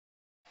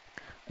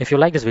If you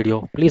like this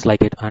video, please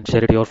like it and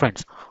share it to your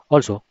friends.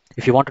 Also,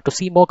 if you wanted to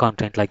see more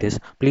content like this,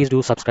 please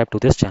do subscribe to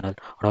this channel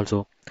and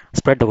also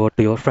spread the word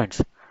to your friends.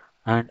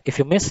 And if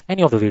you miss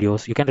any of the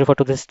videos, you can refer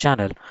to this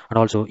channel and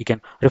also you can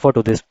refer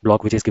to this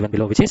blog which is given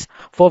below, which is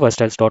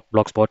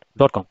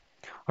forwardstyles.blogspot.com.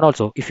 And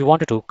also, if you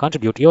wanted to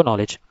contribute your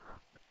knowledge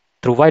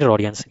through wider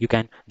audience, you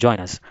can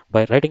join us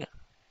by writing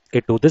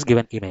it to this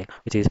given email,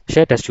 which is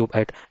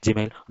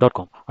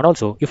sharetesttube@gmail.com. And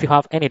also, if you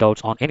have any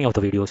doubts on any of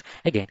the videos,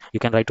 again, you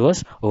can write to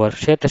us over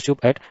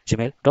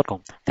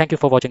sharetesttube@gmail.com. Thank you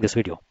for watching this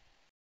video.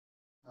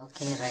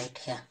 Okay,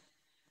 right, yeah.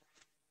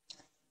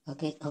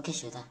 Okay,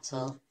 Shweta.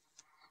 So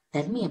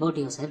tell me about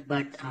yourself,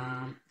 but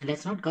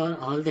let's not cover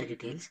all the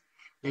details.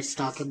 Let's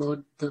talk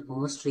about the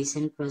most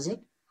recent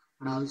project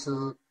and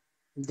also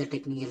the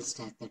technical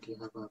stack that you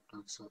have worked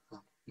on so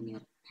far in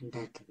your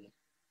entire career.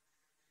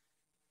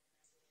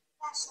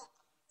 Yeah, sure.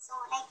 So,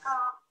 I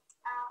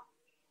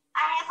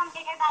have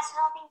completed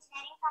Bachelor of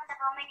Engineering from the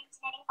Government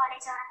Engineering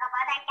College,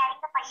 Aurangabad, and carrying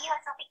the 5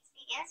 years of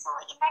experience. So,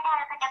 in that,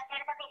 I have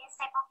conducted the various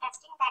type of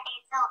testing, that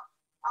is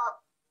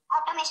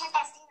automation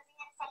testing using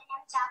an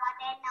Selenium Java,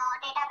 then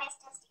database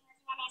testing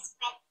using an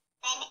SQL,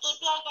 then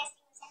API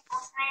testing using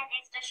Postman and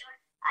REST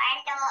Assured,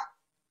 and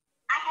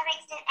I have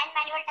and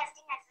manual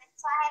testing as well.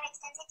 So, I have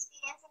extensive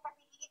experience in the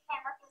BDD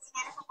framework using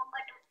an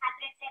Cucumber tool,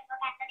 hybrid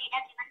framework, and the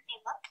data-driven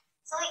framework.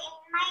 So in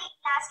my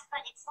last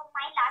project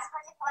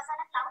was on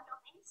a cloud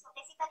domain. So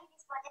basically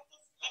this project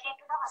is related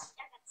to the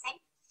hospital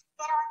website.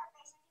 There all the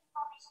patient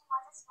information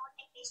was stored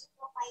like patient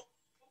profile,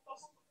 then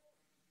patient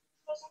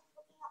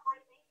booking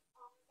appointment,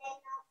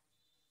 then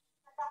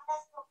the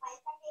doctor's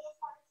profiles and various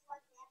modules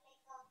was there like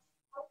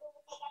how to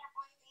take an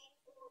appointment,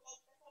 to like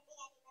sending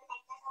an email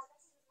like that. All the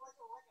things was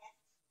over there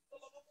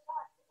related to the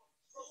hospital.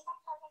 So in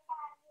that project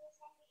I have used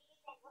an BDD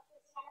framework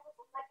using another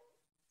Cucumber tool.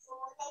 So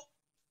like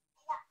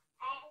yeah,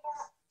 and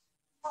for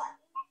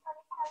in that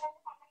project, I have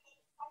done the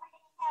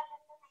simultaneously I have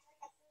done the manual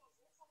testing as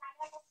well. So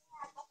manual testing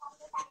I have performed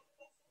the sanity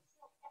testing,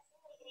 smoke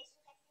testing, regression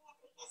testing, and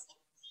retesting.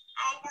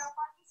 And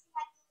for this we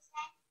have used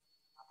an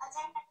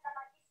agile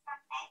methodology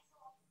sometimes.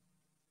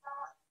 So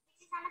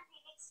this is on a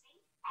 3 week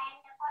sprint.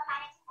 And for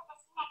managing the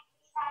testing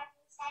activities, I have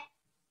used an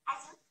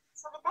Azure.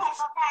 So with the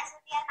help of the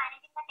Azure, we are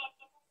managing the test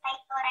cases like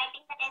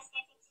writing the test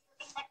case,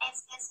 executing the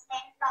test case,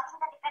 then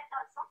logging the defect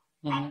also.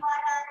 And for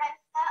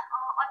running the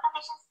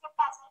automation script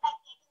as well by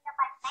creating the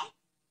pipeline.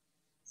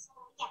 So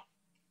yeah.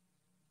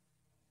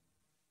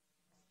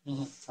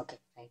 Okay,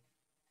 right.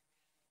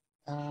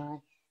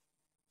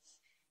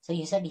 So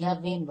you said you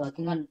have been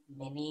working on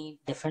many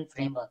different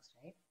frameworks,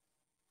 right?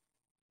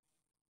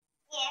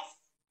 Yes.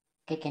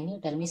 Okay, can you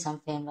tell me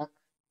some framework?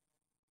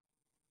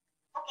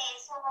 Okay,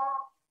 so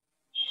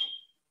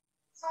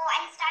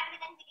I'll start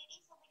with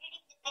BDD. So BDD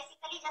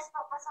basically just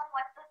focus on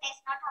what to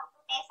test, not how to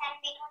test. And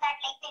we know that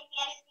like when we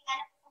are using a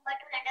Cucumber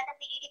tool under the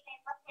BDD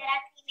framework, there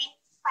are 3 main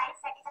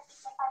files, that is a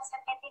pixel file,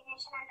 step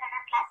definition, and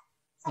runner class.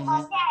 So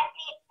firstly, I have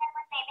created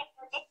one payment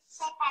project.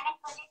 So in payment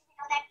project, we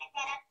know that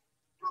there are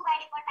 2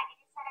 by default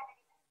packages are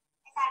available: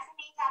 SRC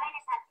main Java and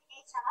SRC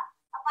base Java.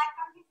 Apart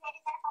from this, there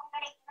is a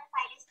founded XML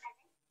file is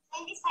present. So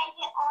in this file,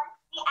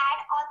 we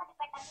add all the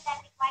dependencies that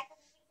are required to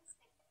build the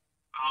script.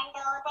 And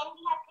then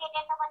we have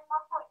created the one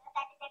more folder,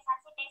 that is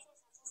SRC base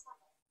resources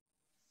folder.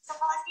 So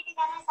first it is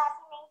an SRC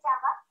main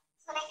Java.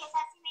 So like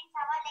SRC main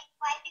Java, like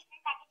 5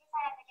 different packages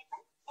are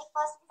available. Like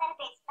first is a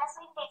base class.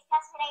 So in base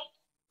class we write.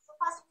 So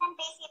first is an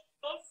base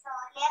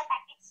layer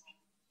package. So in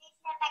base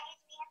layer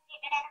package we have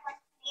created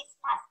one base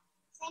class.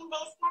 So in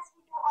base class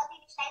we do all the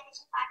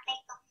initialization part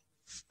like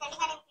setting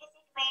an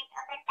implicit wait,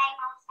 the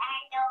timeouts,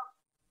 and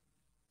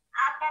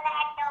after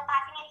that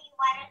passing an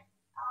URL.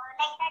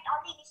 Like that,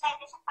 all the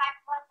initialization part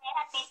was there.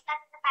 And base class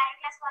is the parent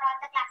class for all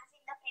the classes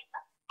in the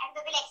framework, and we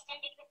will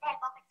extend it with the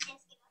help of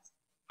extends keywords.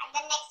 And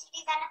then next it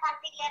is a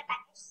config layer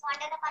package. So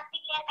under the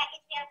config layer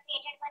package, we have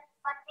created one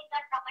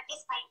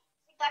config.properties file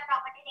with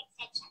 .properties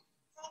extension.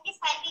 So in this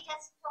file, we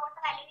just store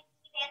the value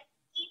in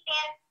key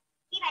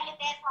value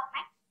pair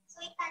format.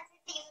 So it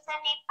consists the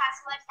username,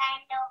 passwords,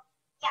 and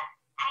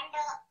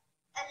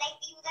like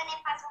the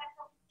username, password,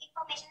 so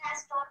information are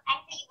stored, and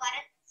the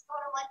URL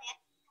stored over there.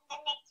 And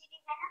then next it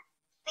is a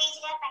page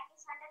layer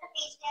package. So under the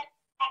page layer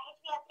package,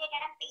 we have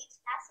created a page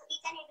class. So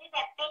each and every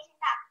web page in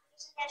the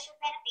application, there should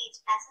be a page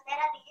class. So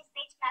there are various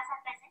page class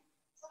are present.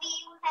 So we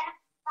use a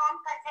form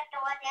concept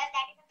over there,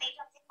 that is a page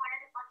object model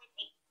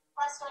repository,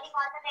 for storing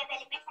all the web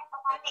elements and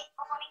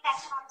performing the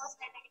action on those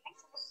web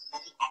elements. So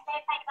basically,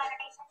 embedded find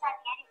validations are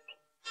here using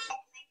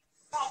element,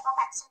 the help of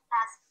action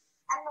class.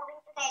 And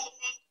moving to the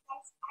element,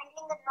 and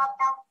handling the drop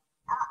down.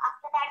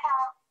 After that,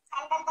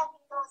 handle the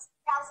Windows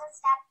browser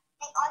stuff.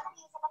 Like all the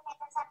usable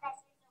methods are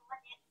present over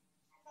there.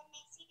 And then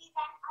next it is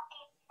an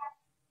test data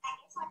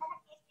package. So under the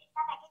test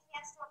data package, we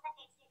have stored the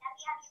test data.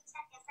 We have used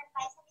a JSON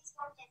file, so we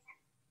store JSON.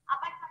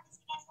 Apart from this,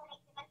 we can store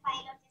XML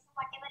file or JSON,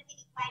 whatever we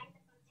require in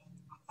the project.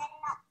 And then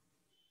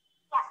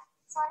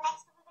so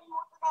next we will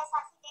move to the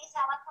SRC based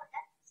Java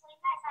folder. So in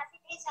the SRC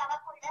based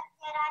Java folder,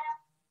 there are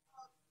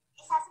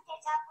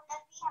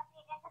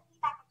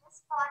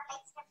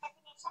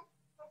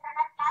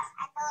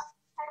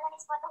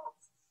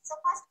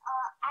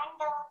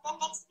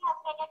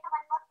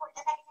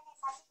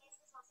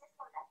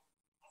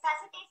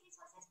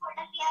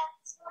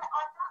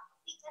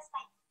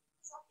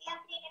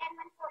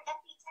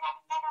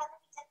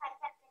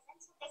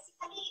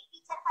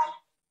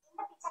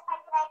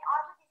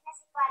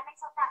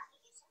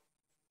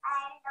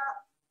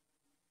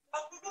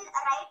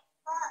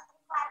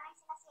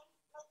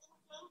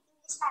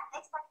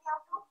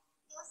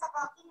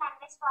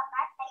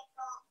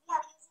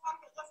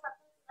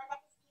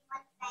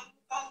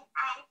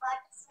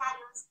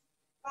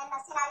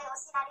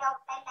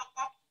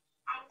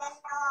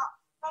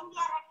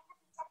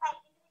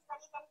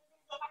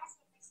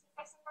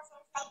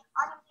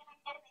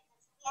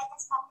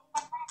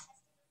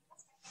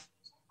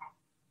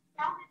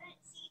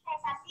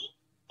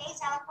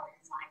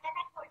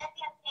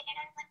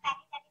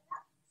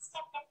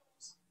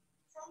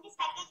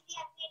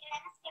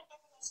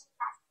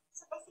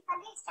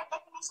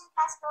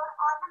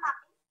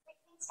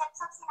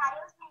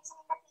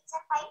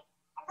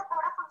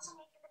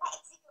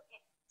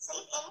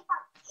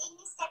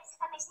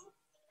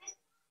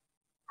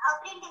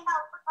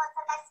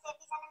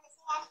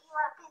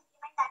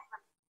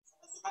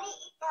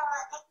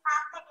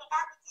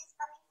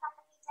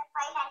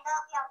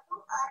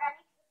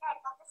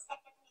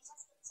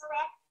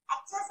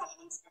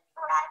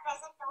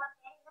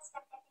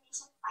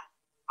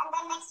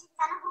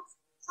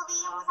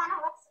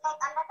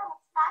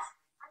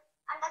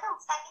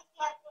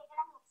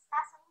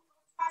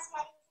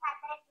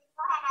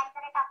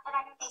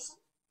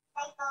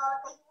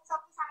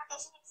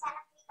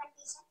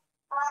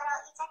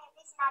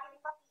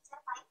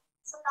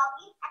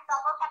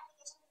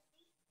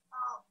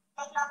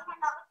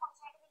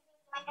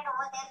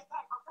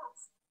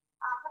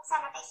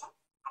annotation.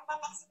 And then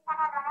next is our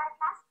runner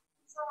class.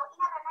 So in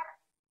a runner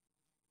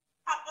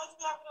package,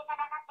 we have created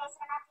an test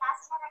runner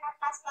class. In a runner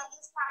class, we have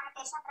used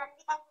annotation run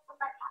with and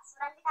cucumber class.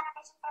 So run with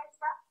annotation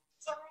tells the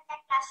JUnit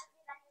that class should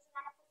be run using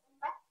a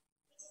cucumber,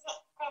 which is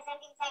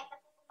present inside the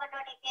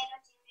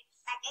cucumber.api.JUnit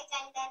package.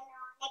 And then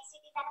next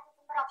it is a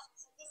cucumber option.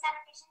 So this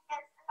annotation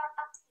tells a lot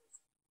of things.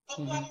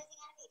 Like we are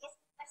using various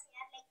features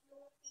here, like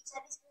new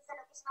feature, which gives the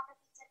location of the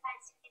feature file,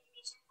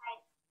 destination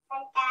file.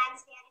 Then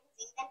tags we are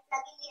using, then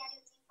plugin we are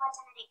using for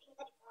generating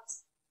the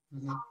reports.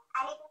 And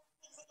if we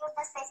execute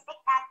the specific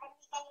tag, then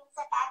we can use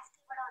the tags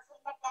keyword also in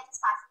that we are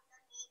just passing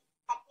the name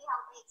that we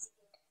have to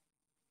execute.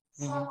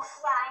 So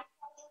yeah, and we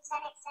can use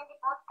an extend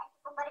report and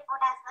cucumber report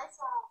as well.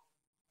 So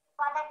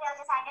for that we have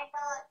just added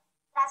the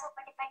class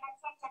open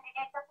dependency and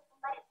generated the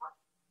cucumber report.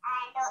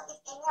 And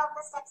if any of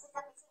the steps is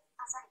missing,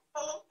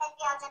 failing, then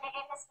we have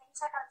generated the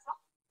screenshot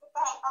also with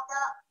the help of the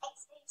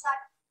text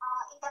screenshot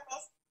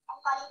interface and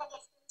calling the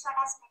get screenshot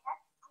as method,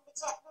 and which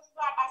will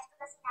be attached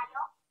to the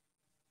scenario.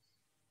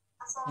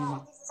 So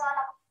this is all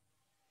about.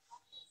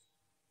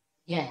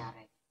 Yeah,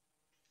 right.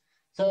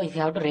 So if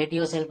you have to rate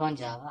yourself on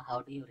Java,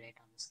 how do you rate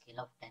on a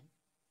scale of 10?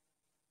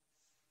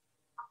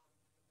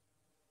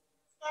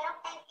 Scale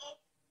of 10,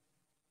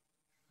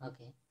 8.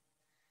 Okay.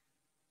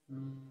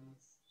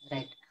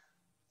 Right.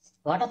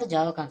 What are the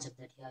Java concepts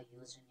that you have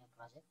used in your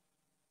project?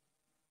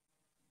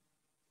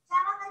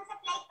 Java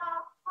concept, like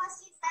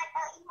first is that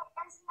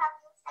inheritance we have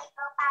used, like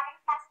parent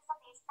class is a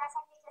base class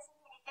and we just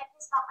inherited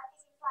these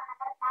properties into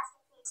another class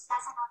like age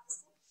class and all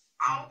this thing.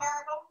 And then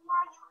we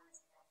have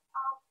used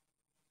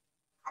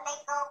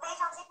like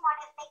page object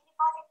model, like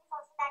repositories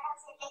also that have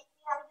said, like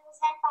we have used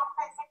an form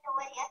concept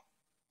over here,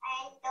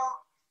 and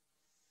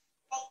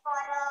like for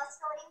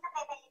storing the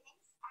web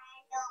elements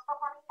and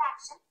performing the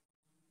action.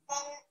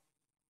 Then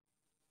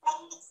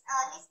like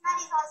listener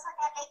is also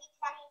there, like it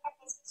is an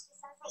interface which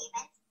listens the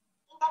events.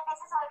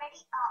 Interface is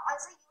already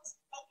also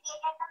used, like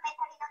created the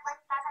method in a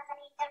one class as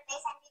an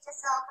interface and we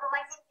just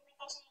provides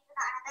implementation into the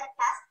another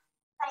class.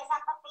 For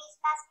example, page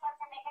class, we have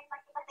generated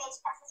multiple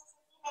page classes, so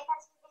simply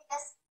methods we will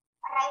just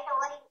write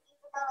over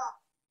into the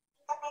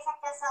interface and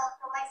just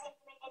provides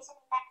implementation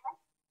in that one.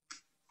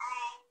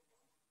 And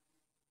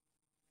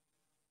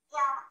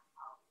yeah.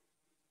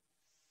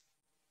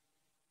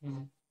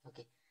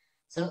 Okay.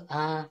 So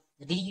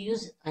did you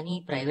use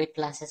any private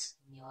classes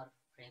in your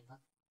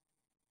framework?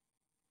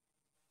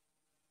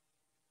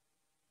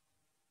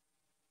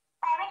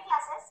 Private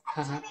classes,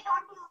 actually we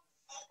don't use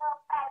like a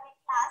private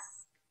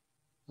class.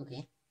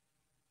 Okay.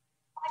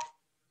 But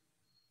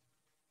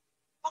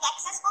like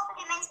access scope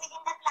remains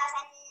within the class,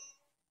 and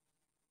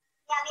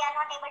yeah, we are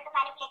not able to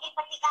manipulate it,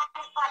 but we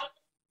can call it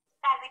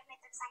private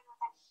methods. I know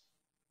that.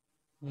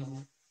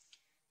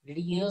 Did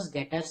you use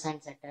getters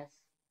and setters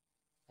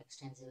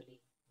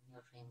extensively in your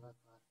framework?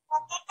 Or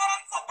Getter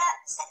and setter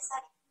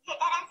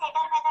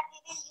method we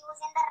will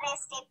use in the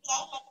REST API,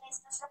 like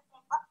REST Assured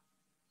framework.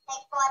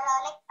 Like for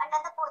like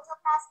under the Pojo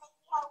class, like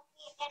we have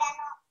created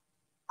an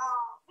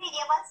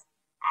variables,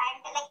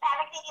 and like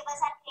private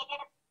variables are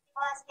created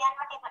because we are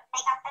not able,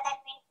 like after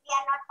that we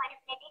are not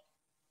manipulated.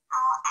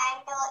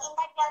 And in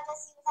that we have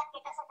just used a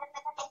getter setter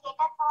method, like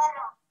getter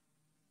for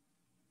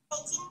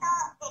fetching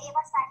the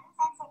variables values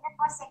and setter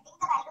for setting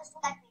the values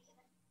to that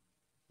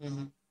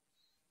variable.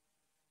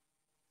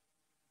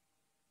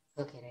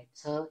 Okay, right.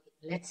 So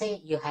let's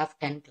say you have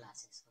 10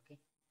 classes, okay,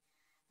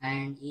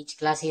 and each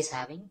class is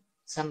having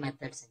some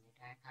methods in it,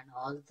 and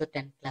all the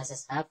 10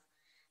 classes have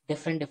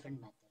different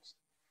methods,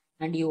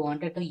 and you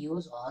wanted to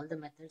use all the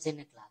methods in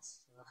a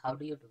class. So how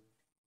do you do it?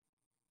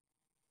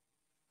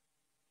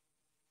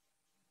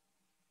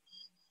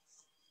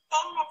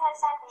 10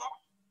 methods are there.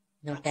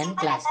 No, 10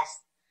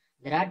 classes.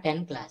 There are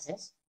 10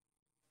 classes,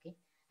 okay,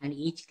 and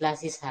each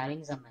class is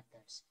having some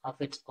methods of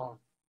its own.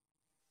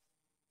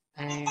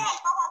 And with the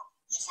help of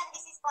application,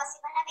 this is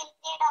possible. I will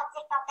create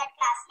object of that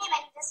class name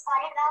and just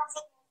call it the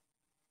object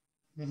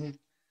name.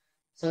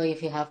 So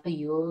if you have to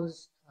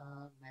use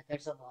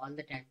methods of all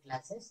the 10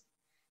 classes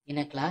in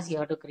a class, you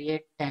have to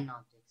create 10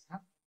 objects, huh?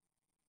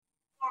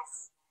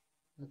 Yes.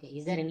 Okay,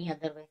 is there any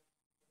other way?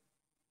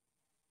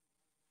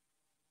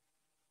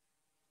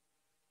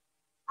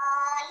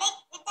 Like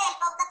with the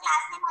help of the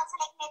class name also,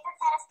 like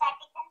methods are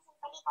static, then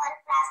simply call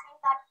class name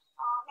dot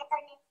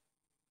method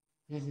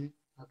name.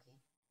 Okay.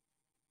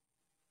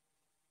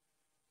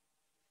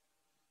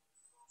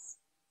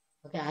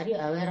 Okay, are you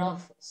aware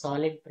of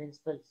solid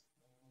principles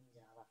in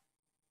Java?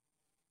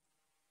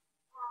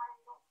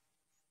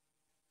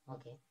 No.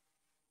 Okay.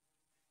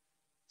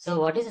 So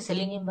what is the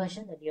Selenium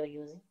version that you are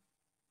using?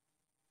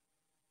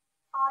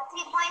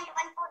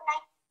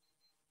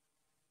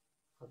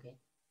 3.149. Okay.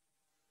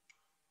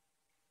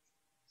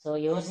 So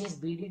yours is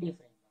BDD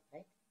framework,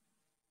 right?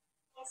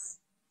 Yes.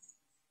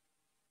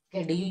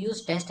 Okay, do you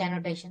use test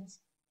annotations?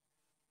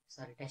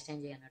 Sorry, test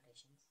NG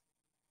annotations.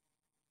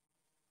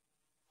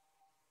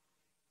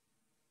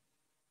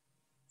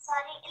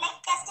 Sorry,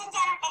 like test and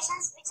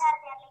annotations which are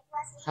there, like you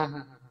are saying.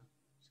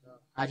 So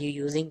are you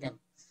using them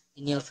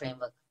in your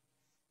framework?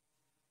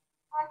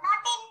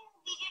 Not in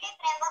BDD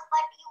framework,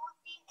 but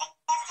used in like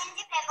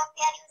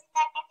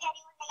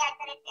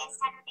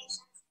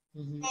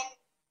Then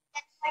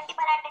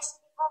multiple attestation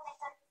before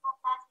method, before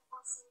class,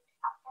 before suit,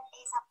 after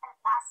days, after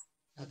class.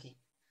 Okay.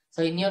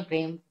 So in your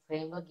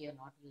framework, you're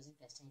not using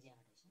test engine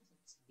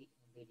annotations. It's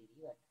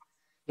BDD, but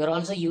you're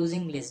also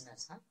using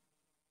listeners, huh?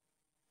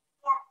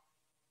 Yeah.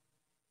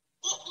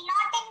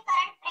 Not in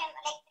current frame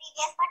like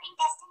previous, but in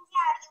testing we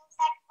have used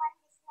that one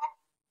listener.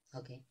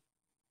 Okay.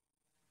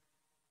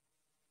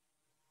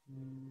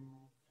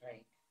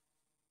 Right.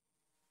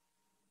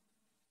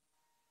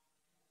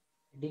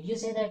 Did you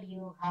say that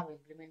you have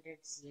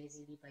implemented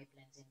CI/CD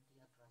pipelines into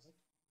your project?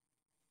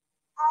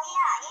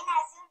 Yeah, in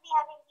Azure we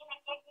have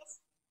implemented this.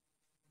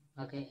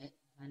 Okay,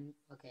 and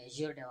okay,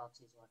 Azure DevOps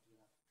is what you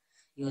have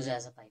used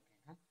as a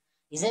pipeline, huh?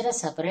 Is there a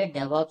separate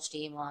DevOps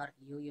team or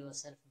you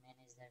yourself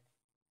manage that?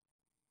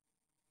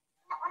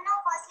 No,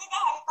 firstly they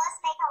help us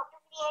like how to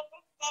create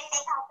this, then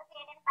like how to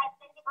create a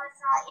pipeline because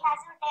in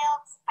Azure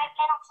DevOps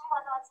pipeline option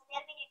was also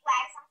there. We need to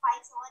add some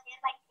files over there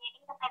by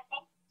creating the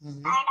pipeline.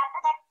 And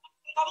after that,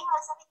 filtering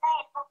also with the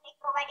help of like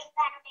providing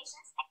the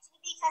annotations.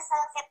 Actually, we just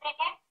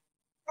separated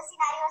the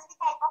scenarios with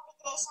the help of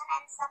regression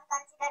and some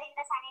considering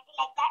the sanity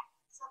like that.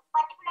 So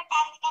particular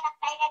tag we can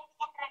apply and we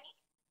can run it.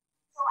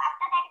 So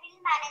after that, we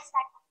will manage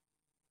that one.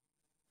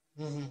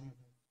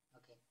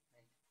 Okay,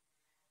 right.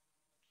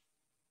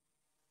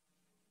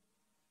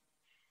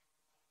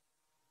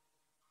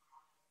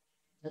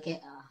 Okay,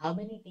 how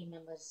many team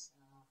members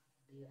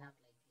do you have?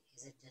 Like,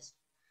 is it just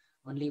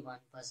only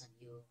one person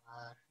you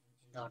are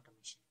in the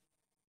automation?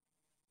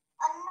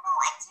 No,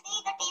 actually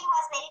the team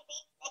was very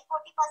big. Like 40%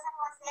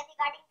 was there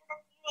regarding to the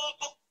QA.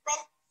 Like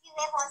 12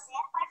 QA was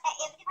there, but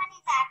everyone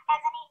is act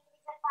as an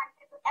individual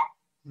contributor.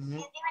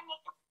 Everyone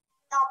need to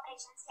the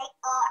operations. Like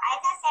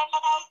as I said,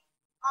 like I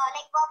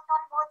like worked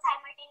on both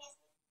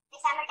simultaneously.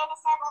 Like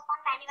simultaneously, I work on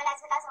manual as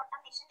well as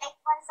automation. Like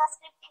once the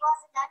script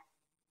was done,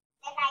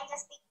 then I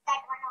just picked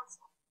that one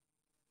also.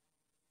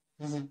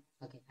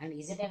 Okay, and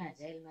is it an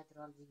agile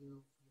methodology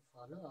you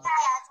follow? Or?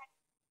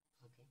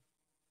 Yeah. Okay.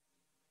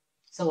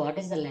 So what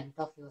is the length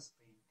of your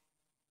sprint?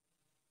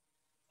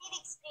 3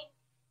 weeks sprint.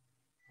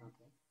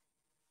 Okay.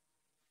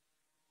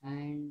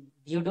 And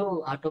do you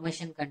do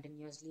automation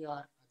continuously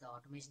or the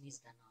automation is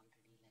done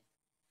already? Like,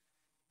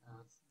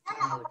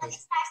 No, because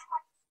it starts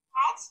from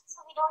scratch, so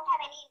we don't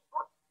have any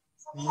input.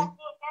 So we have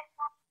created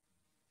one.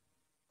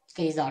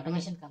 Okay, is the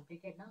automation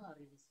completed now or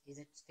is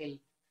it still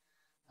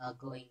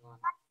going on?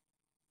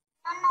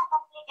 No,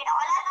 completed.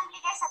 All are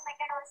completed,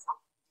 submitted also.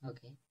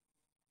 Okay.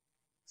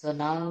 So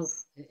now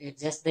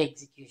it's just the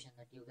execution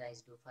that you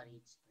guys do for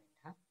each sprint,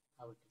 huh?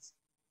 How it is?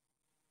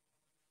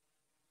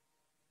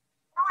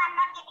 No, I'm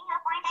not getting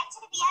your point.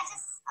 Actually, we are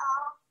just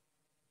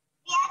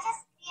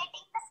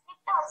creating the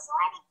script also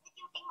and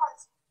executing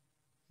also.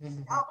 We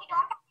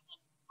don't have any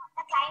on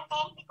the client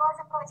end because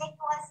the project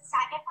was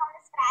started from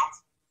the scratch.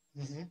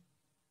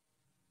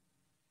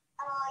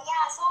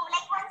 Yeah, so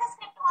like once the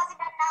script was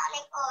done,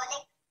 like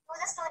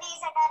user story is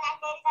done and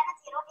there is a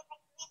zero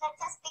defect, we can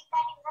just pick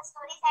that user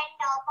stories and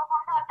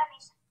perform the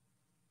automation.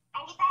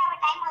 And if I have a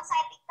time also,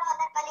 I pick the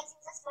other colleagues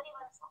user story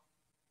also.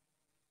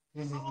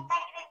 And in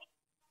that way, we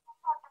perform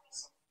the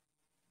automation.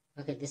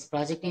 Okay, this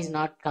project is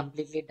not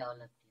completely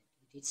developed yet.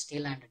 It is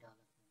still under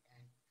development,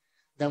 and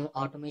the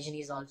automation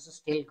is also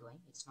still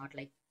going. It's not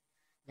like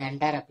the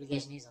entire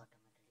application is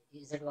automated.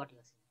 Is that what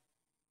you're saying?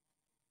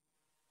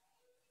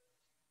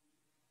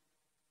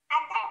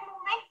 At that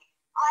moment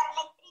or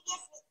like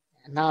previously?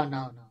 No.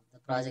 The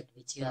project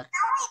which you are.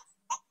 Now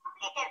it's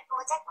completed.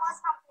 Project was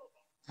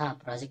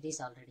completed. Project is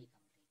already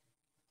completed.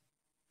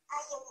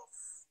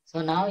 Yes.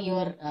 So now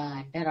your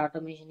entire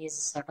automation is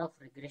a sort of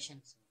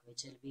regression suite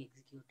which will be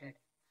executed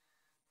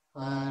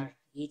for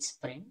each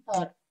sprint,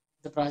 or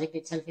the project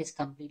itself is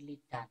completely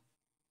done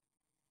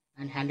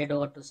and handed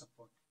over to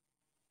support.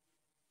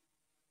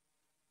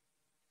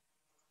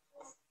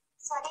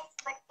 Sorry,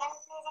 but can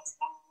you please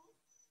explain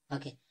me?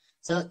 Okay,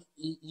 so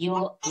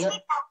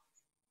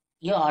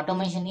your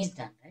automation is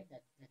done, right?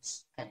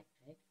 That's correct,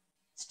 right?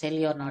 Still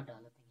you're not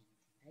developing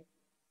anything, right?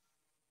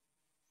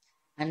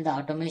 And the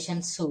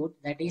automation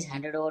suite that is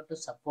handed over to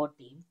support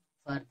team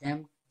for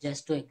them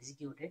just to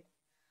execute it,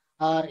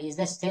 or is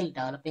there still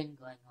developing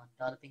going on,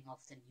 developing of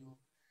the new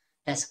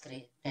test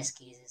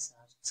cases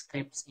or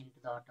scripts into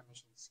the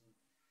automation suite?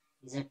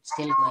 Is it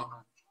still going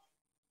on?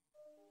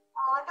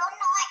 Don't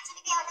know.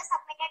 Actually, we have just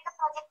submitted the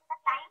project to the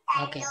client,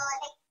 and Okay.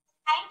 Like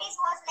client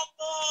was like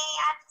they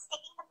are just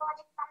taking the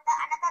project from the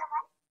another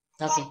one.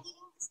 Okay. They are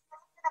giving this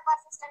project to the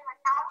persistent one.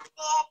 Now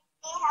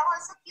they have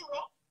also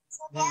QA,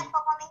 so they are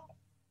performing.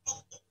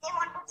 Like if they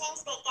want to change,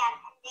 they can,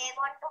 and they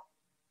want to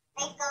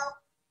like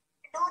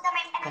do the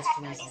maintenance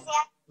activities. They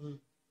are.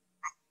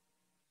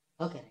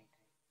 Okay, right.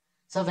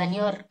 So when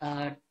you're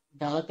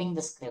developing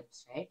the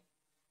scripts, right?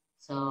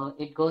 So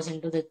it goes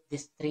into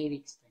this 3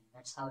 week sprint.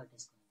 That's how it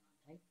is going on,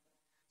 right?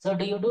 So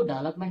do you do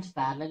developments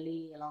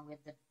parallelly along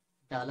with the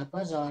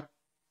developers, or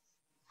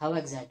how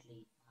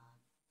exactly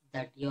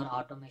that your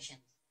automation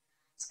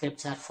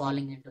scripts are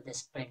falling into the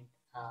sprint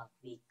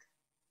week?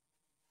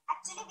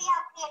 Actually, we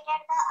have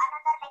created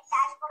another like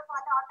dashboard for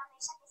the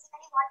automation.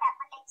 Basically, what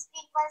happened like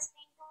sprint 1,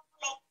 sprint 2,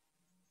 like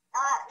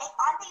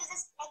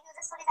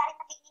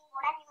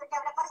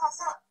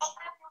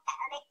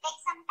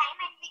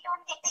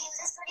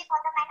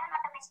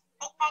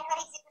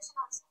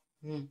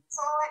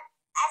So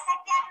as that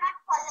we are not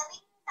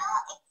following the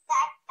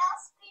exact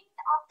sprint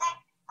of that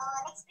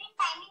like sprint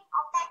timing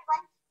of that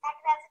one that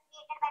we have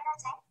created by the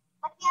agile,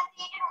 but we have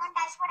created one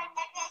dashboard and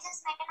that we have just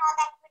maintain all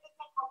the activities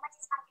like how much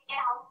is completed,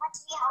 how much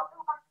we have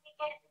to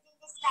complete it within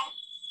this time.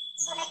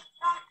 So like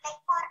from like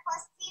for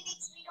first 3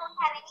 weeks we don't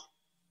have any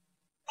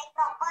like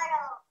proper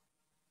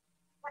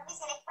what we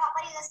say like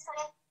proper user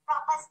story,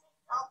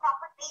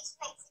 proper page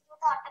to execute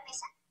the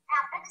automation.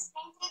 And after the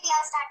sprint 3 we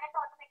have started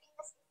automating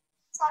the script.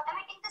 So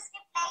automating the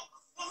script like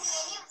when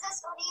any user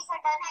stories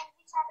are done and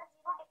which are the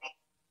zero defect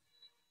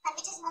and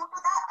which is moved to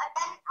the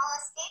done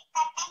state,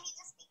 that time we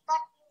just pick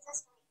that user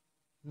story.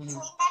 So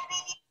in that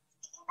way we are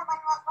picking the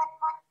one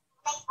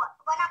like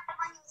one after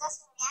one user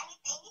story. And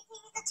if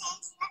anything is a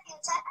change in the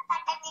future, at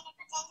that time we need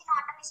to change in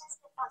automation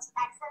script also.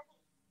 That's the thing.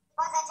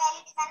 Because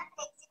agile is a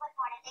flexible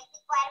model, like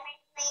requirement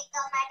may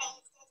come at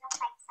any stage of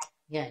life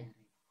cycle. Yeah,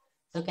 right.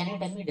 So can you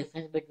tell me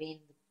difference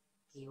between the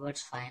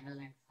keywords final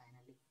and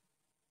finally?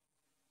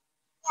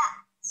 Yeah.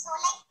 So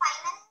like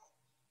final.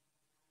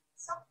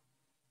 So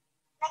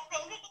like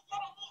when we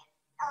declare any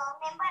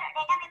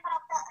data member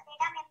of the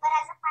data member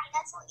as a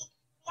final, so we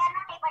are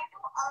not able to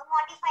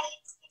modify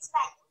its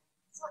value.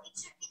 So it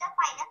should be the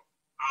final.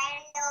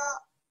 And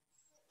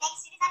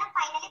next it is on a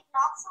finally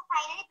block. So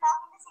finally block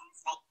in the sense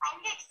like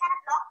finally it is on a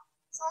block.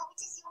 So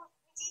which is used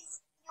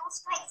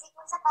to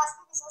execute the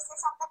costly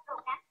resources of the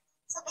program.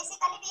 So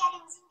basically we are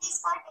using this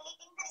for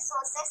deleting the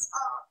resources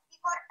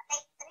before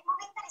like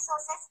removing the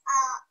resources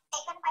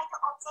taken by the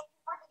object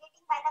before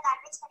deleting by the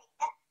garbage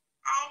collector.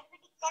 And we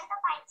declare the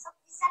final. So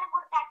this is a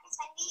good practice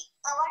when we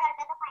covered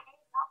under the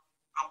finally block.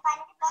 And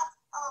finally block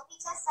we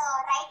just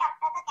write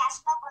after the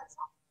cache block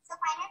also. So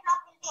final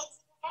block will be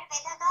executed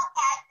whether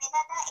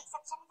the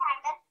exception is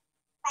handled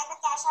by the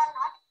cache or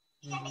not.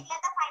 We can declare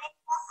the final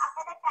block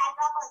after the try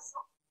block also.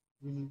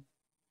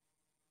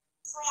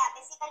 So yeah,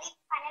 basically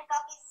final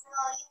block is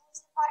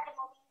used for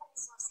removing the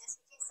resources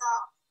which is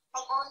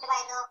like owned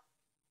by the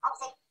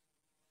object.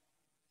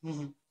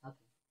 Okay,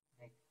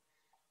 right.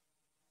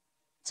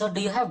 So do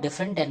you have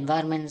different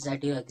environments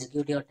that you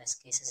execute your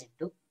test cases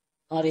into,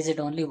 or is it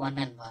only one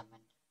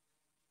environment?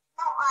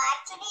 No,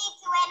 actually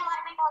QA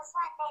environment also,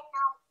 and then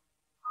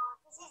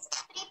this is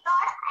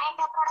pre-prod and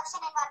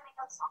production environment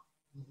also.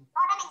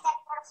 Not an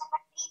exact production,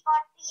 but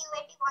pre-prod,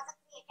 pre-UAT was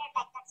created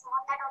like that. So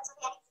on that also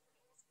we are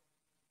executing this.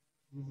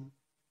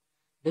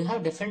 Do you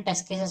have different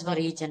test cases for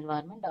each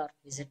environment, or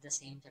is it the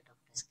same set of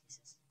test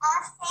cases?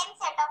 Same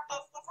set of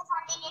test cases,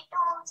 only need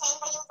to change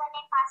the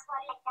username,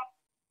 password like that.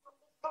 Would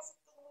be basic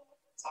thing we need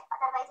to check,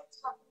 otherwise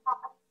it's working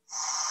properly.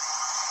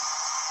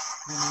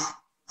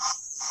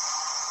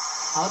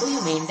 How do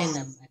you maintain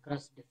them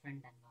across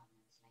different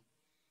environments? Like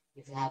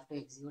if you have to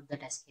execute the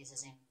test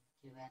cases in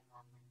QA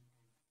environment,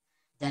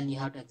 then you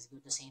have to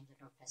execute the same set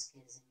of test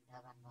cases in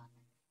dev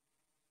environment.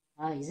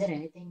 Is there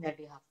anything that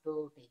you have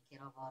to take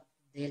care of, or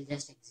they'll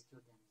just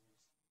execute themselves?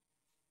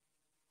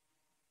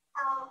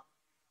 No,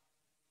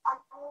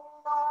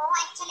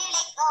 actually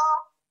like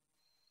not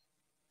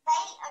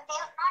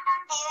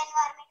on dev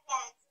environment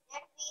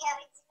we have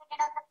executed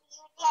on the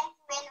PUT and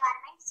QA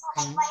environment. So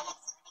like while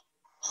executing the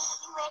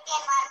PUAT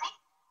environment,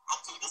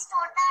 actually we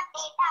store the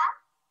data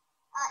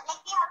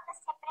like we have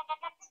separated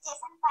the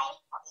JSON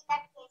file in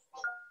that case,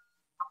 like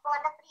for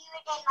the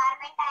PUAT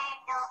environment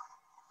and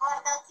for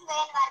the QA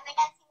environment,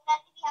 and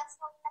similarly we have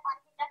stored in the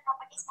configured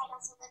properties file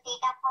also the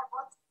data for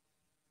both.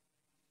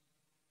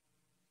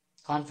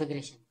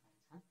 Configuration files,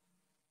 huh?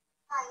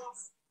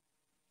 Yes.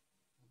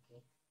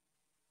 Okay.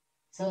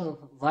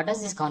 So what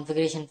does this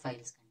configuration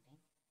files contain?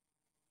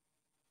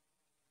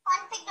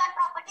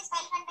 Config.properties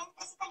file contains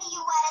basically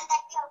URL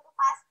that we have to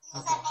pass.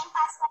 Username,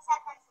 passwords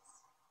are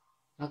consistent.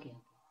 Okay.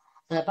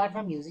 So apart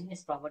from using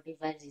this property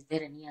files, is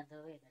there any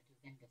other way that you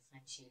can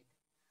differentiate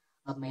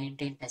or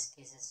maintain test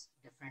cases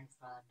different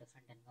for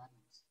different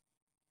environments?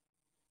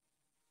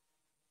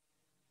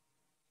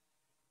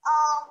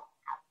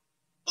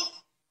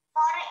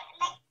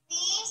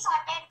 We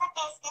sorted the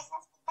test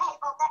cases with the help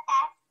of the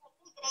tags like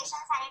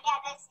regression, sanity,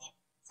 as I said.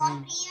 So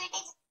on pre-UAT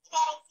we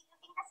are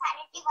executing the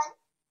sanity one,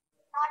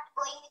 not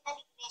going with the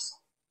regression.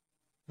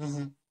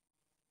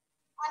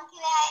 On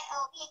QA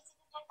we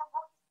executed the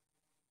both.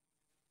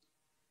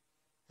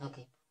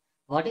 Okay.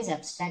 What is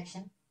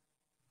abstraction?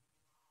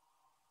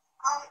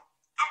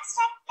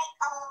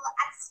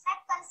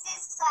 Abstract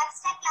consists, so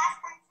abstract class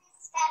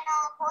consists and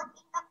both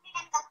incomplete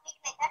and complete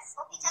methods.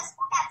 So we just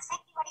put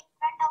abstract keyword in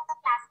front of the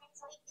class name,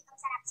 so it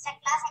becomes an abstract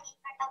class, and in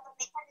front of the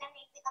method name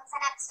it becomes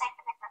an abstract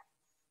method.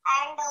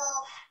 And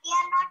we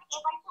are not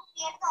able to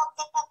create the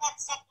object of the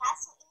abstract class,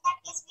 so in that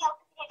case we have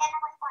to create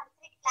one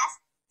concrete class.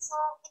 So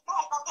with the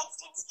help of the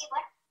extends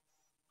keyword,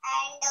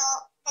 and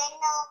then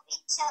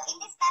in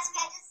this class we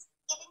are just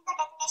giving the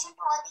definition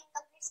to all the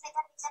incomplete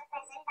methods which are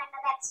present under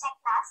the abstract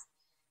class.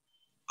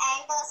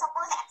 And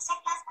suppose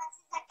abstract class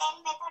consists of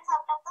 10 methods,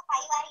 out of the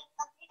 5 are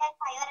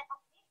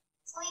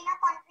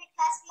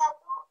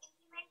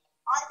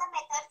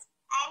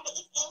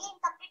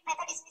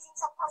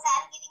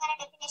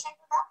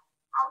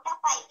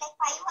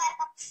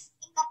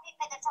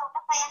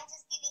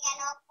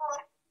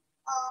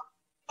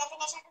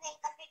definition to the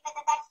incomplete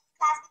method, that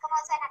class become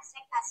also an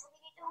abstract class. So we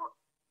need to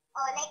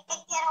like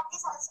take care of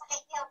this also.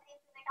 Like we have to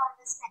implement all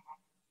this method.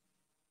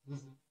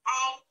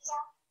 And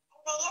yeah,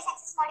 and various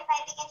access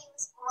modifier we can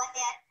use over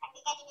there, and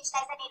we can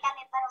initialize the data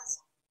member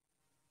also.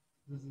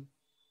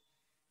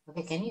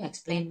 Okay, can you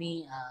explain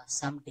me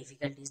some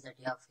difficulties that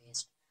you have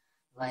faced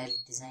while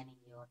designing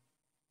your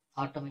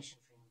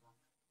automation framework?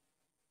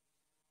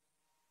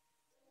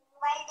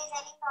 While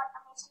designing the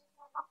automation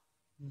framework,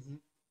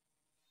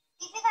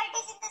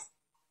 difficulties in this.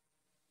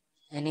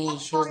 Any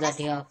issues that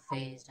you have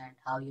faced and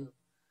how you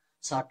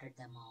sorted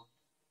them out?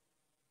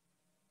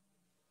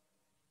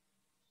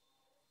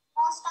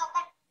 Most of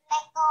the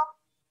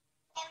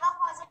framework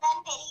was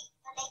done very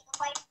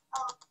quite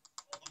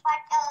easy,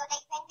 but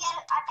like when we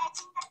are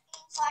attaching the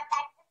screenshot,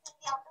 that's the thing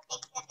we have to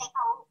take care, like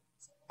how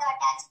should we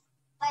attach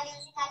while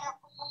using a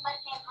cucumber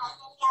framework.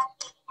 Then we have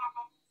creating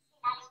another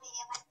scenario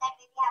variable, that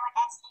way we have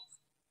attached this.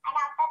 And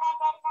after that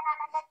there is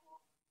another thing,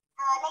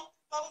 like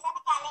there is a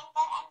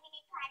calendar, and we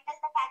need to handle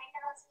the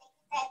calendar also, like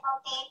with the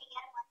about date,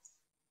 year, month.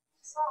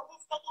 So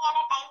this taking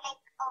a time,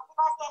 like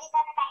because there is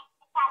a time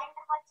the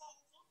calendar was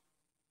changing,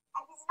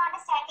 and this is not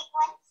a static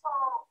one, so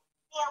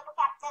we have to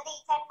capture the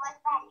each and one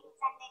values,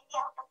 and then we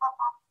have to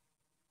perform.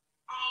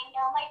 And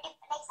like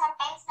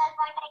sometimes null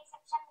pointer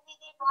exception we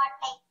will want,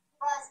 like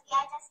because we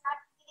are just not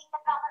giving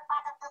the proper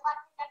path of the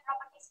configured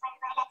properties file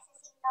while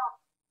accessing the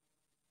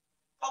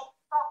like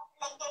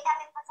data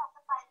members of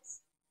the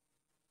files.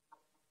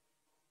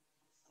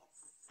 Yes.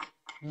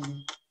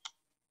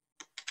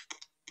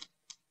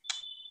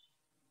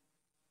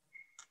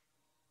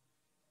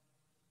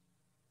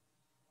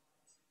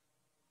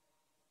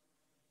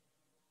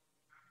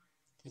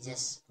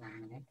 Just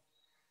 1 minute.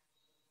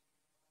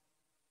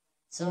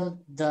 So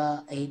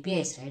the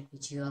APIs, right,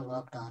 which you have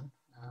worked on,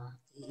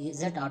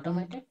 is it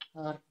automated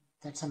or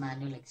that's a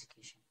manual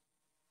execution?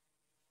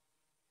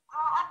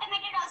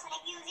 Automated also,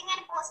 like using a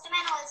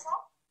postman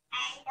also,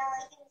 and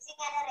using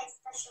a rest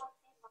assured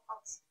framework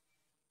also.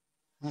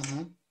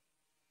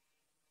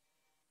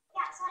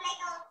 Yeah, so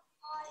like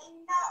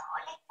in the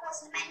like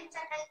postman in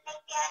general,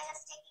 like we are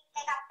just taking,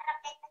 like after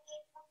applying the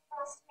get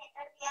post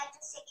method, we are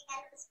just taking a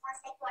response,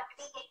 like what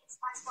we get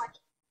response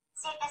body,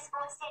 status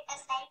code,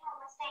 status time, how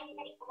much time is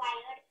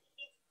required,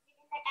 it is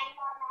within the time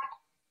or not.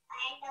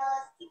 And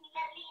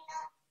similarly in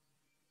a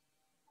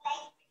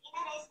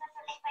rest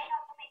assured, like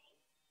while automating,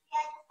 we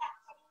are just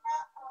capturing the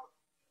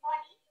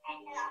body,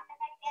 and after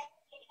that we are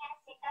just getting a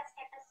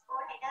status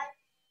code header,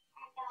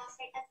 and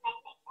status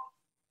line, like that.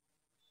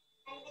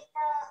 And with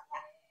the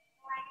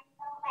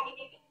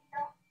validating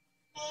the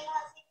name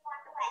also, if you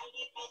want to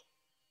validate, like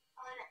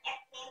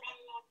F name, L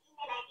name,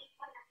 email ID,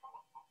 phone number,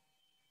 like that.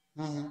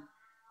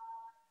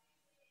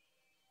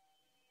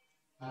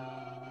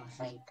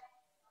 Right.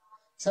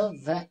 So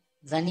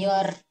when you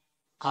are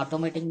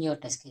automating your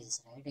test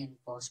cases, right, in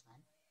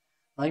Postman,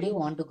 why do you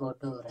want to go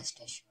to rest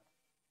assured?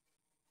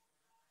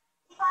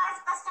 Because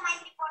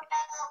customized report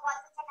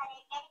was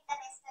generated in the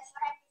rest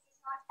assured, and this is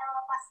not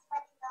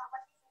possible in the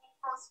what is in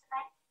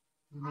Postman.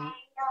 And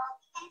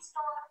we can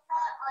store the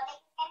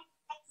like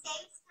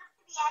same script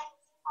we are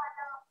using for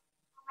the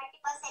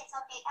multiple sets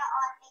of data,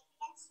 or like we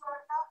can store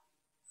the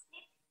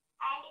script,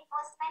 and in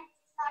Postman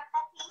this is not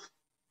the thing.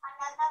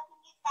 Another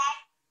thing is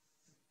that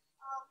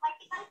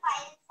multiple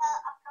files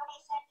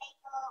uploadation,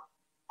 like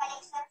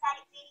collections are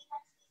very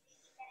much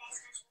easy in the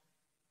rest assured.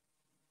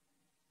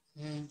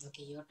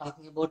 Okay, you're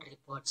talking about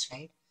reports,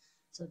 right?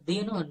 So do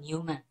you know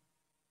Newman?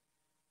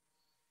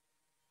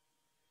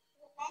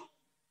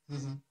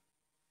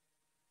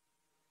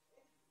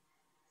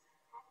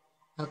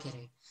 Okay,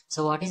 right.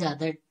 So what is the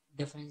other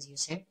difference you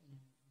said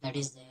that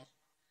is there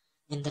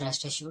in the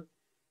rest assured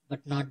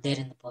but not there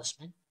in the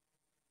Postman?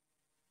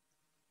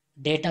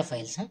 Data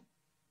files, huh?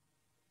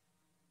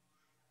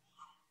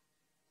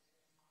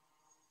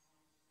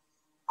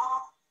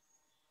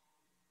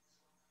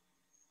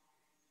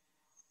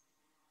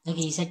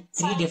 Okay, you said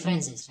three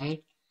differences,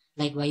 right?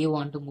 Like why you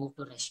want to move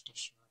to rest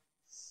assured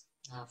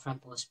from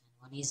Postman.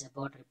 One is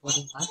about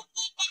reporting part.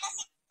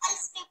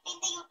 Script in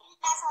the util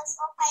class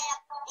also by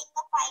uploading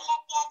the file,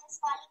 and we are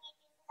just calling it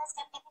into the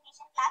step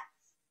definition class,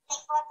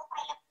 like for the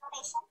file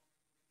uploadation,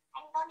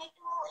 and no need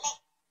to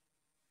like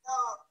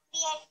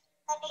create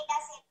the data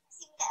set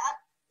similar,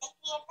 like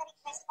create the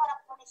request for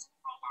uploadation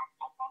file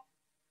like that.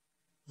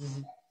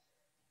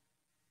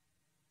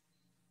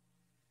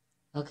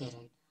 Okay,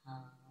 right.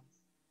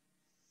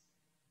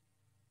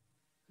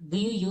 Do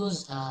you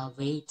use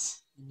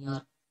weights in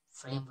your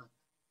framework?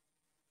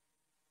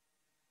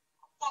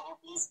 Can you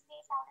please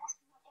please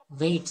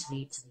Weights.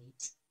 Yes,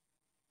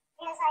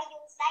 I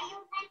use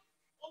an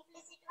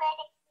implicit weight,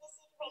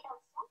 explicit weight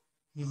also.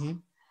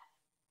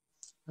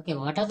 Okay,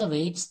 what are the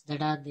weights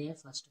that are there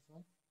first of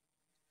all?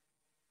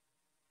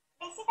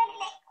 Basically,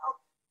 like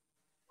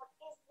what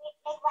is weight,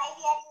 like why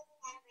we are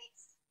using an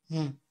weights.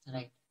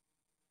 Right.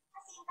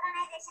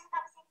 Synchronization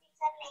comes in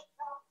picture, like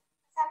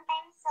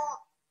sometimes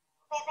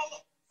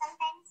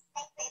sometimes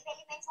like web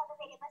elements or the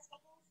variables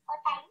taking a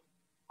time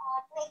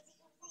to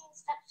execute the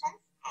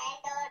instructions,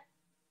 and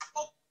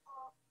like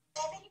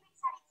web elements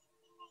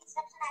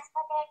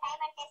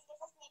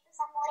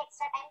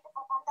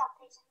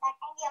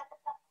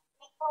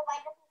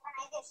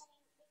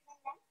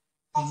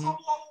That's why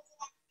we are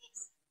using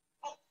updates.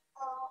 Like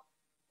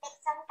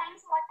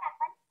sometimes what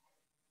happens,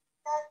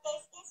 the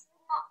test case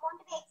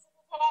won't be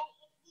executed and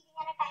it giving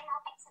a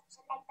timeout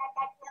exception like that,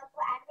 that we have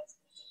to add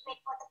explicit wait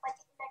for the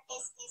particular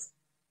test case.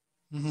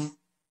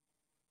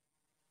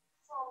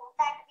 So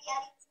that we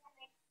are using a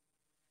wait.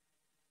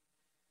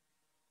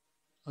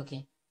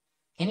 Okay.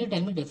 Can you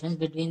tell me difference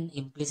between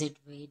implicit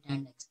wait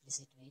and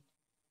explicit wait?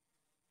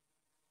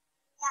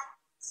 Yeah.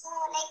 So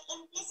like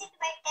implicit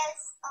wait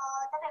tells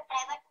the web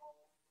driver to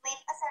wait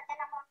a certain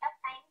amount of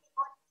time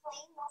before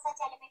throwing no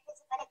such element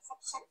visible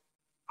exception.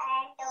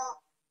 And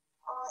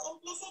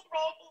implicit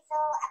wait is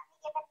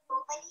applicable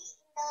globally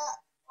in the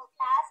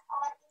class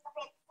or in the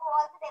web to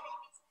all the web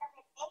elements in the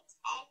web page,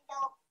 and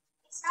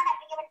it's not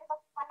applicable to the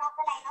one of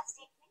the line of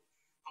statement.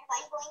 And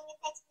while going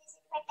with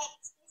explicit wait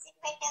tells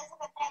the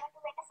web driver to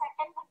wait a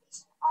certain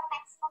condition or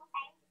maximum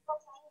time before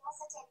throwing no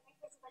such element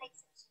visible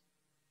exception.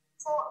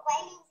 So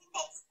while using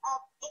the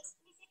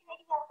explicit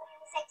wait, we have to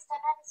use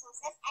external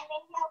resources, and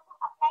when we have to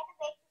apply the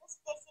wait to the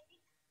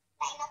specific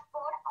line of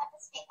code or the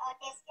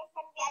test case,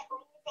 then we are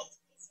going with the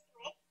explicit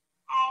wait.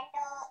 And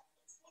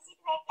explicit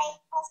wait,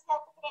 like first we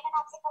have to create an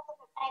object of the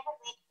web driver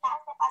wait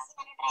class by passing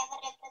on a driver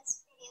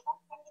reference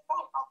variable. Then with the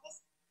help of this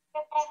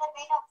web driver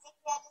wait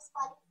object, we are just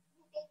calling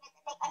util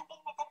method, like until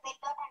method wait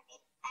dot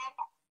until, and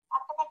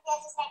after that we are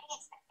just writing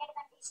expected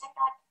condition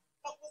dot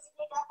like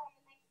visibility of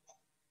element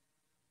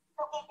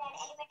located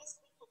element is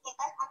to be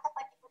clickable on the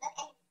particular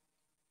element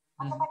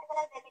on the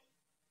particular web element.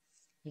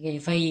 Okay,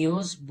 if I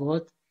use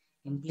both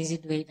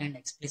implicit wait and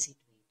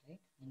explicit wait, right,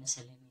 in a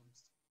Selenium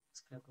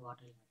script, what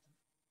will happen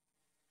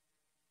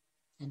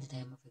at the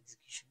time of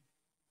execution?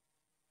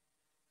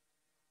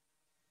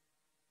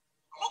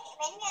 Like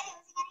when we are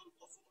using an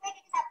implicit wait,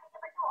 it is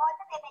applicable to all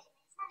the web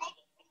elements. Now, like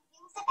it will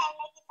use the time.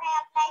 Like if I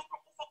apply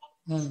 30 seconds,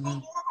 it will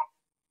give the 30.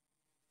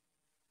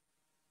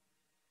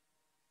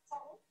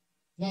 Sorry.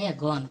 Yeah,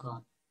 go on.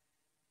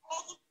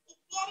 Like if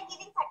we are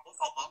giving 30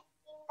 seconds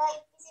in the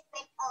implicit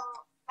wait,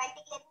 while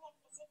declaring the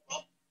implicit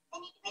wait,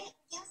 then it will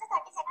give the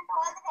 30 seconds to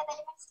all the web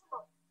elements to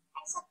load.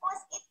 And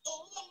suppose if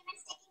any element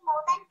is taking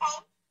more than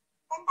time,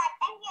 then that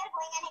time we are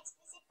going an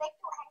explicit wait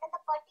to handle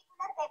the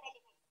particular web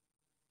element.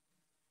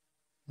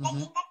 Like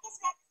in that case,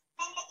 we are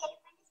saying like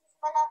element is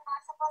visible or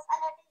not. Suppose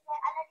alert is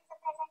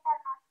present or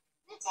not.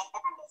 We check the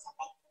condition,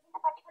 like within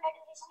the particular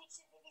duration, it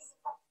should be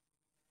visible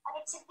or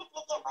it should be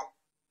clickable.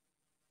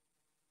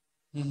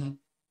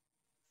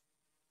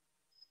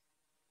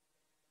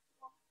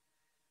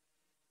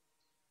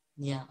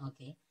 Yeah,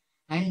 okay.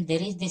 And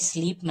there is this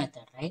sleep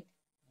method, right,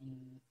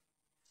 in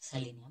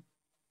Selenium.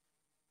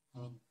 I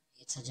mean,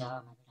 it's a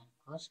Java method,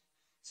 of course.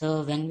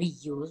 So when we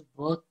use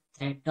both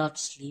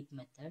thread.sleep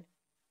method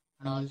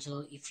and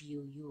also if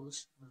you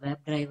use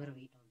WebDriver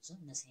wait also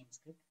in the same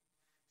script,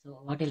 so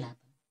what will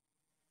happen?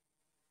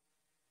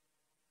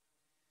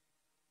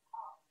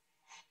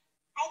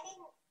 I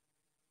think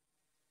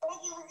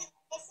like using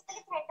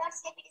basically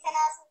thread.sleep, it is an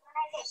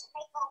synchronization.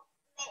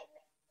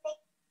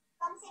 Like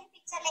comes in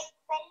picture like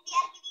when we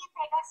are giving a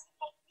thread.sleep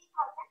like 3000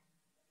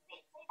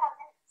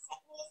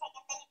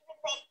 milliseconds, then it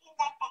will wait till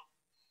that time.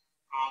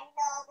 And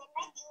when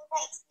I give the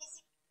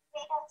explicit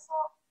wait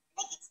also,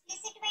 like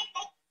explicit wait,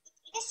 like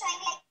it is showing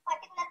like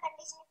particular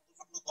condition if it is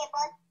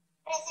applicable,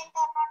 present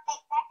or not,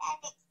 like that.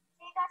 And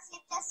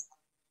thread.sleep just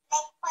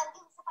like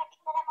gives a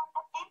particular amount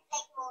of time,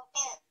 like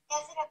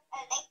there's a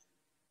like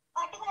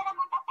particular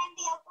amount of time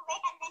we have to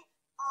wait and then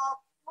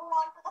move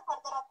on to the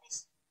further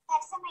operation.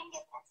 That's the main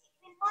difference.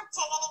 It will not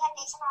check any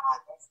condition or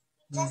all this.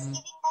 It's just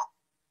giving the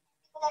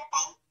particular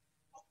time,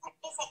 like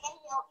 30 seconds.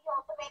 You have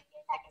to wait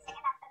till 30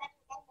 seconds. After that,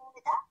 you can move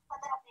with the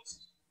further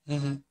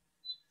operation.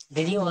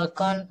 Did you work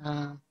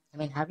on,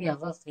 have you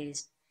ever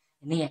faced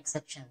any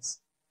exceptions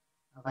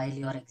while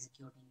you are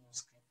executing your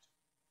script?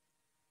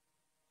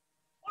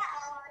 Yeah,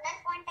 null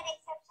pointer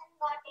exception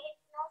got it.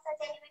 No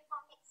such element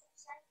found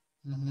exception.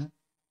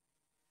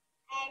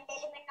 And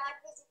element not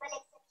visible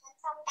exception.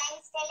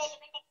 Sometimes tell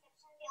element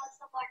exception we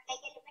also got,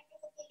 like element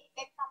is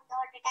deleted from the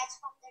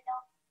detached from the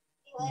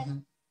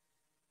viewer.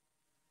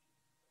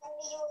 Then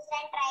we use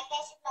and try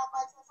cache block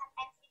also.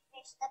 Sometimes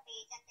refresh the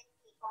page and then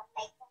click on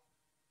like that.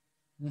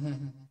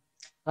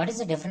 What is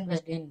the difference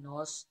between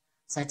no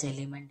such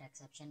element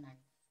exception and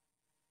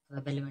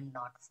web element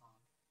not found?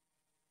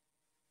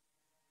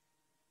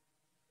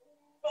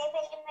 Web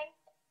element,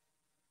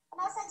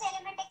 no such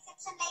element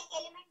exception, like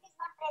element is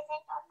not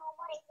present or no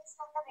more exists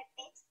on the web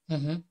page.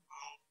 And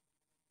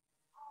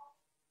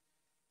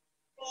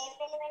web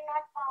element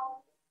not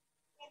found.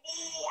 Maybe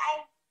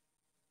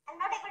I'm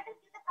not able to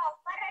give the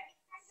proper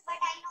difference,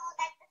 but I know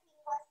that the thing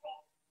was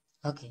there.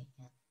 Okay,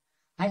 yeah.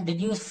 And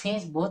did you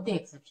face both the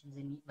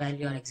exceptions while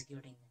you are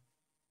executing them?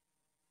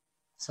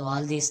 So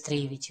all these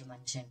three which you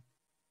mentioned,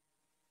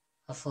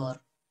 for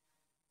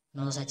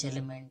no such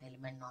element,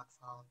 element not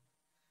found,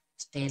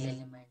 stale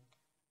element,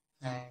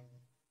 and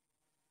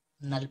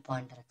null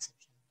pointer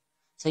exception.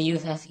 So you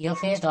have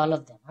faced all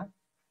of them, huh?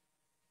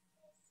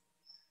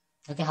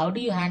 Okay, how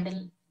do you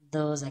handle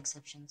those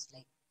exceptions?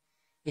 Like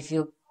if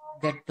you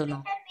get to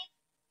know.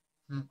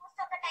 Most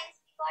of the times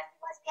we got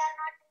because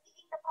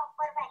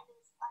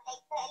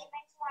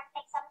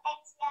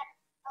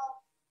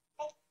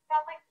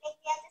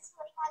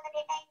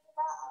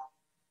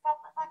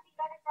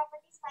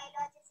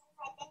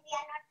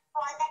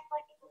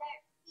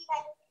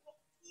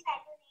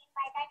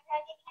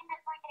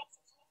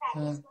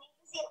value is going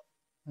to 0.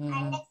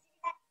 And next is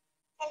that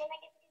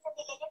element, if it is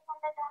deleted from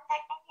the DOM,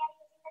 that time we are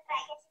using the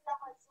try catch block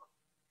also.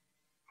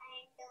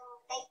 And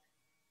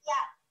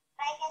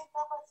try catch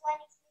block also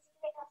and explicit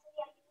wait also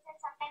we are using, and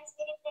sometimes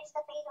we refresh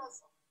the page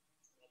also.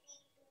 So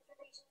maybe due to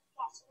the issue of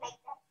caching like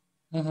that.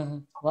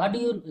 What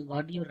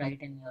do you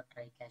write in your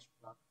try catch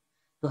block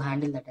to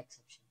handle that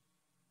exception?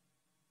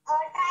 In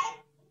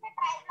the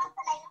try block,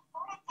 the line of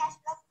code, and cache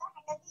block to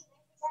handle the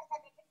event which are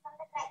generated from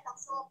the try block.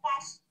 So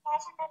cache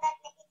under that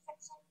like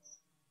exception key,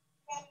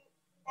 then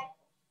that.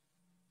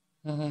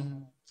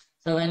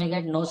 So when you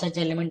get no such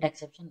element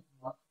exception,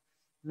 what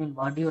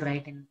do you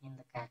write in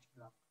the catch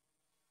block?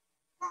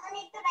 No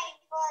need to write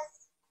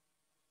because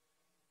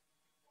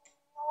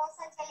no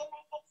such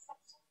element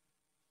exception.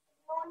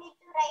 No need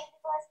to write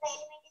because the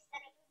element is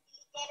directly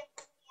deleted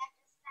when we are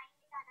just trying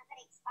with another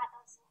XPath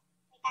also.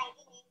 Like ID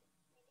name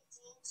maybe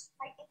change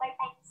multiple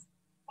times.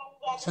 Then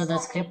we are So the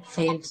script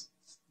fails.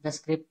 The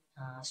script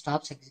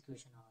stops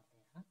execution over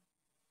there. Huh?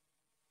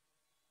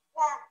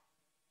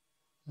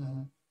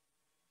 Yeah.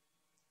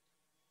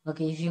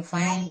 Okay, if you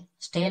find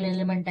stale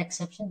element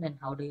exception, then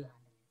how do you handle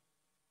it?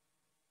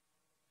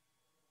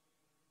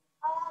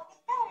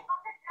 With the help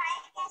of the try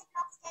catch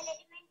block, stale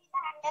element is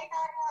handled,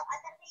 or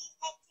other way is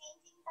like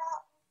changing the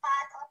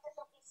path or the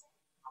location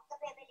of the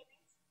web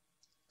elements.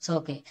 So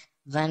okay,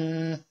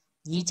 when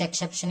each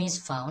exception is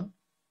found,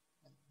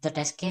 the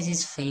test case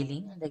is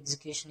failing and the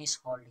execution is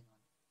holding on.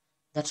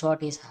 That's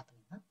what is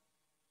happening. Huh?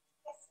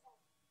 Yes,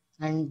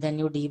 sir. And then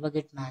you debug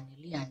it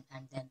manually, and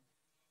then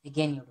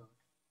again you do it.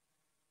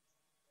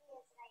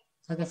 Yes,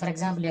 right. Okay, for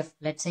example, if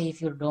let's say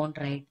if you don't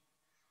write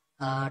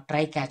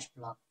try catch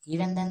block,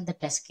 even then the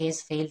test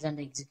case fails and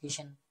the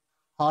execution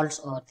halts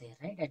over there,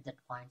 right? At that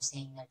point,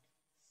 saying that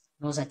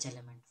no such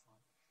element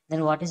found.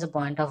 Then what is the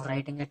point of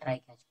writing a try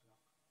catch block?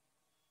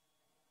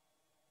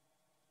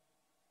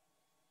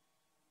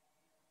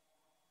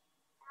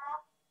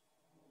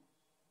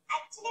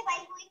 Actually,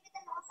 while going with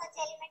the no such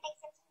element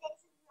exception, there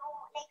is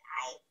no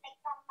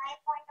from my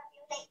point of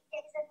view, like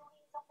there is a no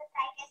use of the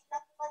try catch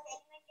block because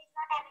element is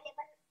not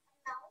available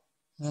now.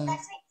 So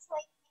that's why it's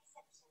showing an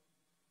exception.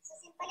 So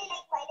simply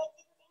like while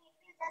executing, it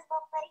will just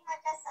buffering or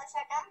just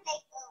shut down.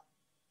 Like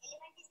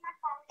element is not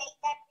found, like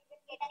that we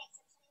will get an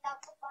exception in the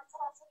output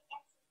console also we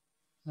can see.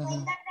 So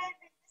in that way,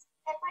 we just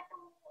prefer to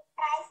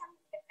try some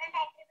different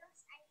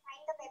attributes and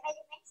find the web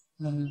elements.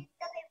 With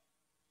the web,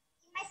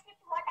 in my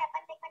script, what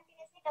happened? Like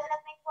continuously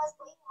development was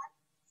going on,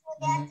 so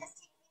they are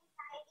just changing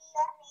ID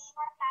or name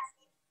or class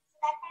name. So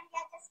that time we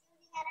are just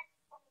using an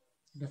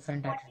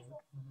different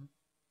attribute.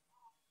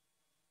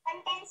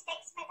 Contains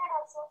text method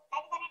also.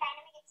 That is a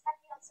dynamic expert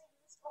we also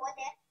used over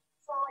there.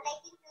 So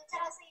like in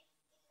future also it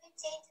will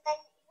change, then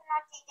it will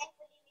not change and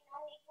fully we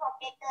don't need to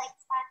update the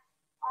expert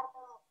or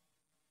the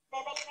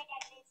web element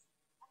address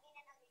again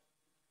and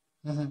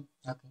again.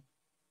 Okay.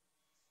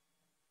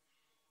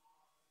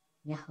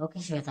 Yeah,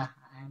 okay, Shweta.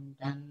 I'm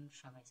done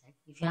from my side.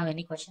 If you have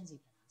any questions, you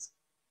can ask.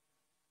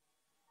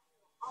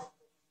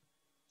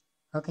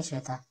 Okay,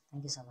 Shweta.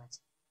 Thank you so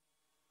much.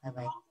 Bye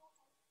bye.